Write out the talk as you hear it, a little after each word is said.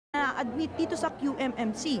ina-admit dito sa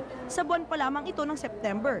QMMC sa buwan pa lamang ito ng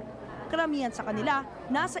September. Karamihan sa kanila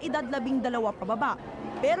nasa edad 12 pababa.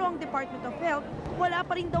 Pero ang Department of Health wala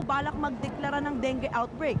pa rin daw balak magdeklara ng dengue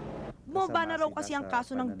outbreak. Bumaba na raw kasi ang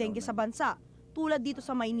kaso ng dengue sa bansa, tulad dito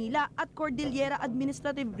sa Maynila at Cordillera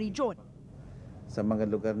Administrative Region. Sa mga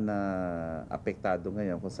lugar na apektado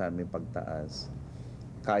ngayon kung saan may pagtaas,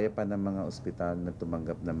 kaya pa ng mga ospital na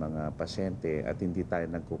tumanggap ng mga pasyente at hindi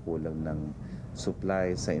tayo nagkukulang ng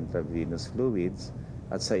supply sa intravenous fluids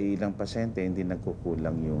at sa ilang pasyente hindi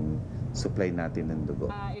nagkukulang yung supply natin ng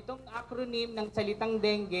dugo. Itong acronym ng salitang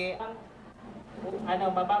dengue,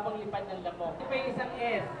 mababang lipad ng lamok. Ito yung isang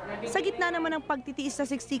S. Sa gitna naman ng pagtitiis sa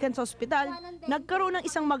siksikan sa ospital, nagkaroon ng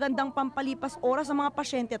isang magandang pampalipas oras sa mga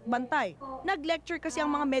pasyente at bantay. Nag-lecture kasi ang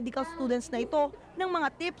mga medical students na ito ng mga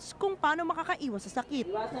tips kung paano makakaiwas sa sakit.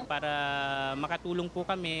 Para makatulong po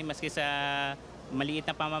kami maski sa maliit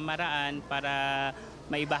na pamamaraan para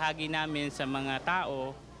maibahagi namin sa mga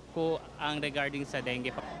tao kung ang regarding sa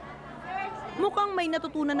dengue. Mukhang may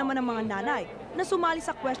natutunan naman ng mga nanay na sumali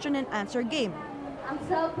sa question and answer game. Ang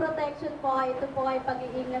self-protection po, ito po ay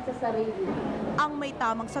pag-iingat sa sarili. Ang may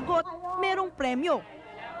tamang sagot, merong premyo.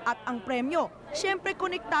 At ang premyo, syempre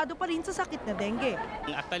konektado pa rin sa sakit na dengue.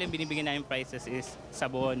 Actually, yung binibigyan namin prizes is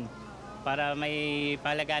sabon para may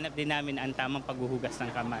palaganap din namin ang tamang paghuhugas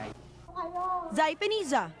ng kamay. Zai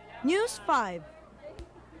Peniza, News 5.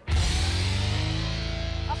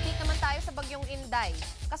 Update naman tayo sa bagyong Inday.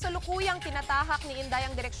 Kasalukuyang tinatahak ni Inday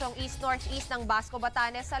ang direksyong east-northeast ng Basco,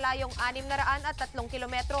 Batanes sa layong 603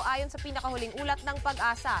 kilometro ayon sa pinakahuling ulat ng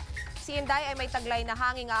Pag-asa. Si Inday ay may taglay na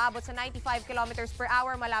hangin aabot sa 95 kilometers per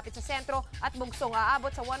hour malapit sa sentro at bugsong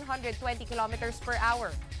aabot sa 120 kilometers per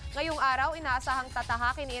hour. Ngayong araw, inaasahang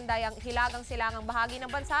tatahakin ni Inday ang hilagang silangang bahagi ng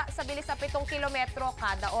bansa sa bilis na 7 kilometro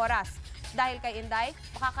kada oras. Dahil kay Inday,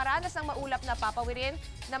 makakaranas ng maulap na papawirin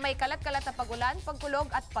na may kalat-kalat na pagulan, pagkulog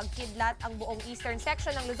at pagkidlat ang buong eastern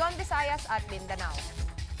section ng Luzon, Visayas at Mindanao.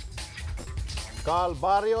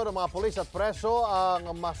 Kalbaryo ng mga pulis at preso ang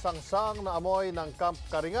masangsang na amoy ng Camp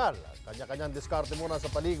Karingal. Kanya-kanyang diskarte muna sa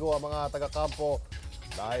paligo ang mga taga-kampo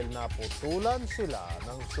dahil naputulan sila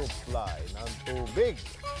ng supply ng tubig.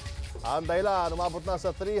 Ang dahilan, umabot na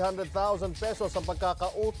sa 300,000 pesos ang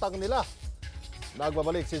pagkakautang nila.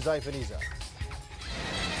 Nagbabalik si Zai Feniza.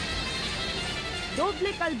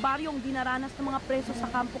 Doble kalbaryong dinaranas ng mga preso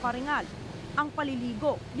sa Kampo Karingal. Ang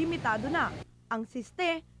paliligo, limitado na. Ang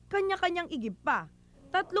siste, kanya-kanyang igib pa.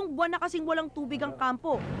 3 buwan na kasing walang tubig ang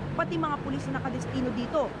kampo. Pati mga pulis na nakadestino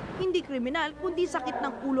dito, hindi kriminal kundi sakit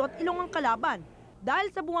ng ulo at ilong ang kalaban.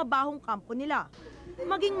 Dahil sa bumabahong kampo nila.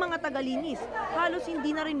 Maging mga tagalinis, halos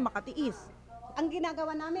hindi na rin makatiis. Ang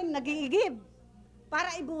ginagawa namin, nag-iigib.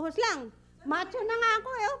 Para ibuhos lang. Macho na nga ako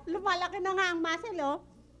lumalaki na nga ang muscle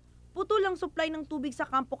Putol ang supply ng tubig sa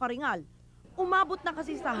Kampo Karingal. Umabot na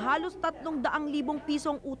kasi sa halos 300,000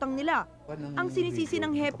 pisong utang nila. Ang sinisisi ng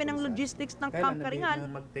hepe ng logistics ng Camp Karingal,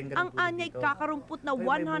 ang anyay kakarumput na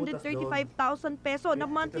 135,000 peso na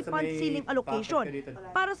monthly fund ceiling allocation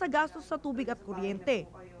para sa gastos sa tubig at kuryente.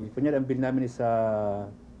 Kunyari ang bill namin is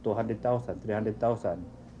 200,000, 300,000.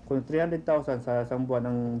 Kung 300,000 sa isang buwan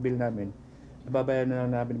ang bill namin, nababayan na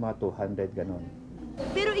lang namin mga 200, ganon.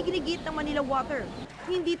 Pero iginigit ng Manila Water,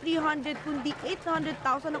 hindi 300 kundi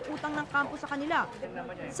 800,000 ang utang ng kampo sa kanila.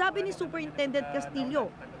 Sabi ni Superintendent Castillo,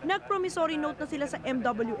 nag-promissory note na sila sa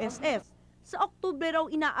MWSS. Sa Oktubre raw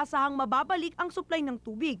inaasahang mababalik ang supply ng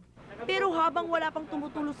tubig. Pero habang wala pang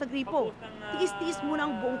tumutulo sa gripo, tiis-tiis muna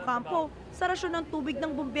ang buong kampo sa rasyon ng tubig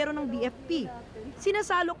ng bumbero ng BFP.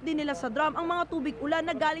 Sinasalok din nila sa drum ang mga tubig ulan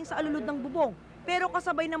na galing sa alulod ng bubong. Pero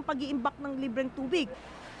kasabay ng pag-iimbak ng libreng tubig,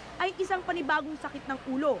 ay isang panibagong sakit ng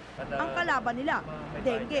ulo. Ang kalaban nila,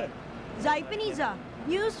 dengue. Zai Peniza,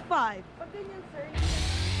 News 5.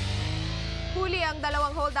 Huli ang 2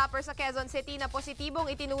 hold-upper sa Quezon City na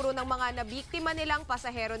positibong itinuro ng mga nabiktima nilang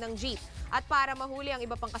pasahero ng jeep. At para mahuli ang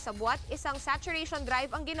iba pang kasabwat, isang saturation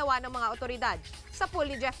drive ang ginawa ng mga otoridad. Sa pool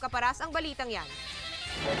ni Jeff Caparas ang balitang yan.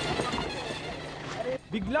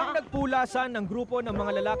 Biglang nagpulasan ng grupo ng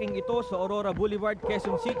mga lalaking ito sa Aurora Boulevard,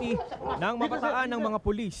 Quezon City nang mapataan ng mga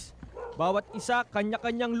pulis. Bawat isa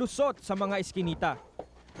kanya-kanyang lusot sa mga eskinita.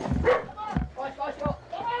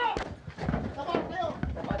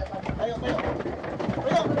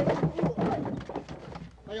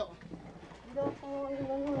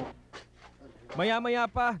 Maya-maya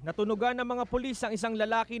pa, natunugan ng mga pulis ang isang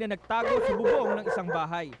lalaki na nagtago sa bubong ng isang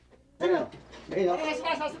bahay.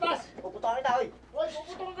 Puputokan kita, hoy! Hoy,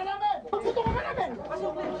 puputokan ka namin! Puputokan ka namin!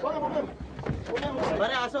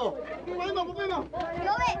 Pare, aso! Puputokan mo, puputokan mo!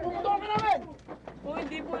 Puputokan ka namin! Po,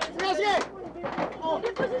 hindi po. Sige, sige! Hindi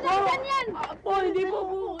po sinabihan yan! Po,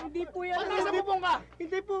 hindi po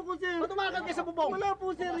Hindi po ako, sir. Ba't umakan kayo sa bubong? Wala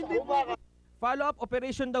po, sir. Hindi po. Follow-up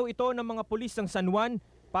operation daw ito ng mga pulis ng San Juan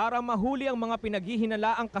para mahuli ang mga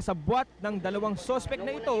pinaghihinalaang kasabwat ng dalawang sospek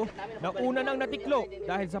na ito na una nang natiklo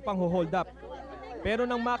dahil sa pang-hold up. Pero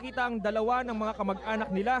nang makita ang dalawa ng mga kamag-anak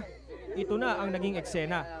nila, ito na ang naging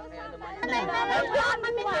eksena.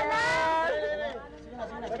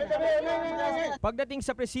 Pagdating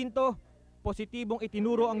sa presinto, positibong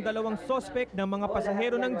itinuro ang dalawang sospek ng mga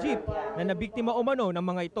pasahero ng jeep na nabiktima umano ng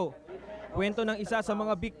mga ito. Kwento ng isa sa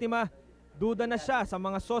mga biktima, duda na siya sa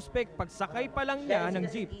mga sospek pagsakay pa lang niya ng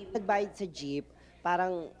jeep. Nagbayad sa jeep,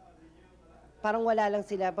 parang wala lang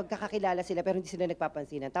sila, pagkakakilala sila pero hindi sila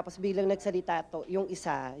nagpapansinan. Tapos biglang nagsalita to, yung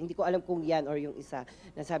isa, hindi ko alam kung yan or yung isa,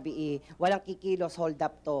 nasabi walang kikilos, hold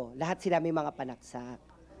up to. Lahat sila may mga panaksak.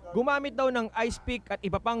 Gumamit daw ng ice pick at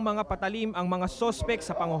iba pang mga patalim ang mga sospek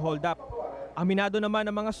sa pang-hold up. Aminado naman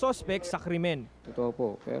ang mga sospek sa krimen. Totoo po,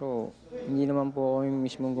 pero hindi naman po ako yung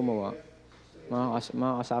mismong gumawa.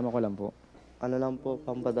 Mga kasama ko lang po. Ano lang po,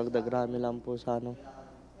 pampadagdag rami lang po sa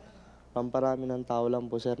pamparami ng tao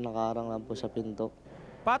lang po, sir, nakaharang lang po sa pinto.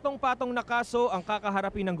 Patong-patong na kaso ang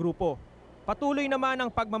kakaharapin ng grupo. Patuloy naman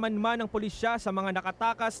ang pagmamanman ng pulisya sa mga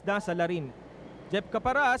nakatakas na salarin. Jeff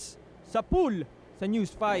Caparas, SAPUL sa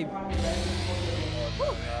News 5.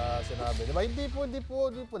 Sinabi. Diba? Hindi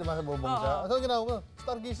po. Diba sa bubong siya? Ano ginawa ko?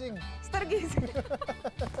 Stargazing. Stargazing.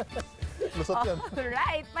 Lusot yan.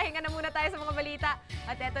 Alright, pahinga na muna tayo sa mga balita.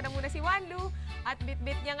 At eto na muna si Wanlu. At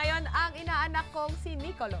bit-bit niya ngayon ang inaanak kong si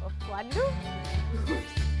Nicolo. Wanlu?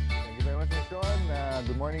 Thank you very much, Ms. Sean.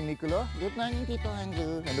 Good morning, Nicolo. Good morning, Tito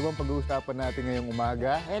Angelo. Ano bang pag-uusapan natin ngayong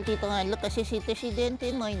umaga? Well, Tito Angelo, kasi si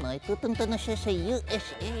Presidente Noynoy, tutunta na siya sa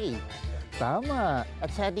USA. Tama. At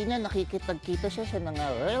sabi niya, nakikipagkita siya sa mga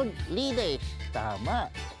world leaders. Tama.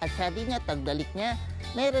 At sabi niya, tagdalik niya,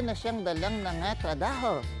 meron na siyang dalang mga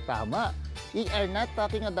trabaho. Tama. We are not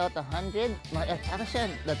talking about 100, more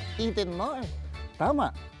 1,000, but even more. Tama.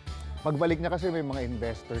 Pagbalik niya kasi may mga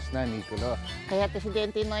investors na, Nicolo. Kaya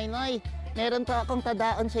Presidente Noynoy, meron pa akong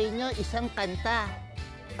tadaon sa inyo, isang kanta.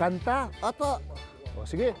 Kanta? Opo. O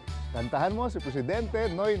sige, kantahan mo si Presidente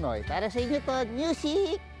Noynoy. Para sa inyo to,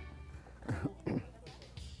 music!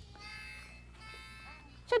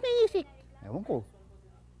 Saan may music? Ewan ko.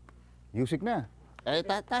 Music na.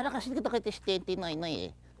 Tara kasi kita kay Presidente Noynoy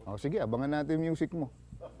eh. O sige, abangan natin yung music mo.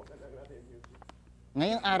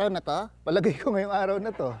 Ngayong araw na to? Palagay ko ngayong araw na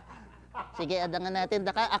to. Sige, abangan natin.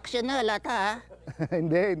 Daka action na, lata ha?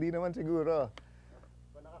 Hindi naman siguro.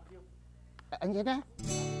 Andiyan na.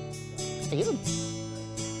 Ayun.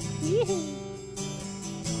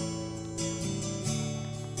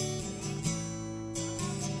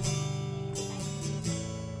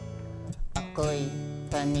 Ako'y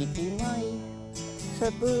panitinoy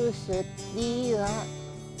sa puso't diwa,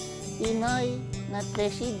 Pinoy na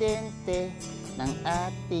presidente ng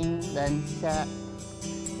ating bansa.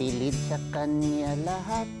 Pilit sa kanya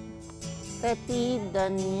lahat, pati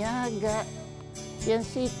danyaga. Yan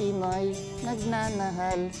si Pinoy,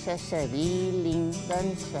 nagnanahal sa sariling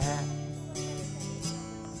bansa.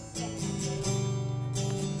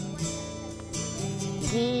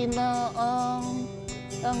 Ginoong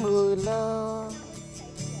Pangulo,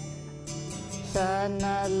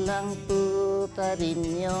 sana lang po pa rin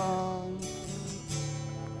yun.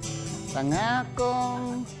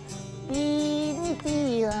 Pangakong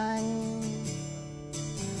pinitian,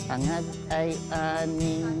 hangad ay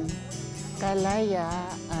aming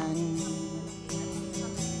kalayaan.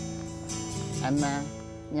 Ama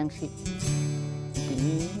niyang si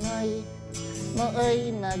Pinoy mo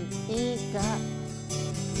ay nag-ika,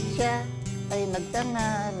 siya ay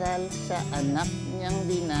nagtangaral sa anak niyang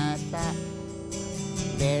binata.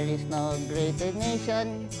 There is no greater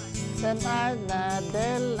nation than our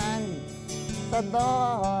motherland. The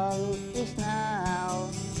ball is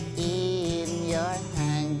now in your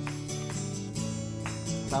hands.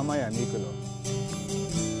 Tama yan, Nicolo.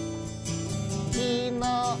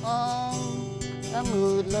 Ginoong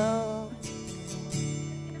Pangulo,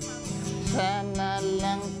 sana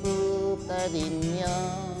lang po pa rin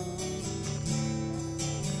yun.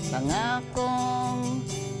 Pangakong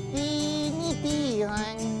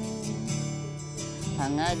pinitihan,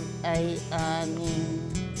 hangad ay aming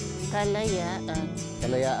kalayaan.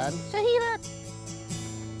 Kalayaan? Sa hirap!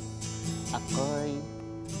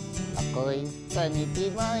 Ako'y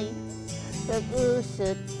panitimoy sa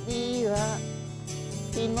puso't diwa,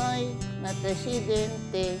 Pinoy na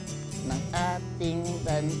presidente ng ating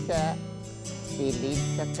bansa. Pilit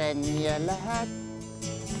sa kanya lahat,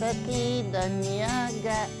 pati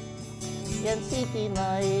danyaga. Yan si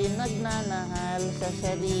Pinoy, nagnanahal sa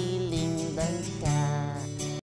sariling bansa.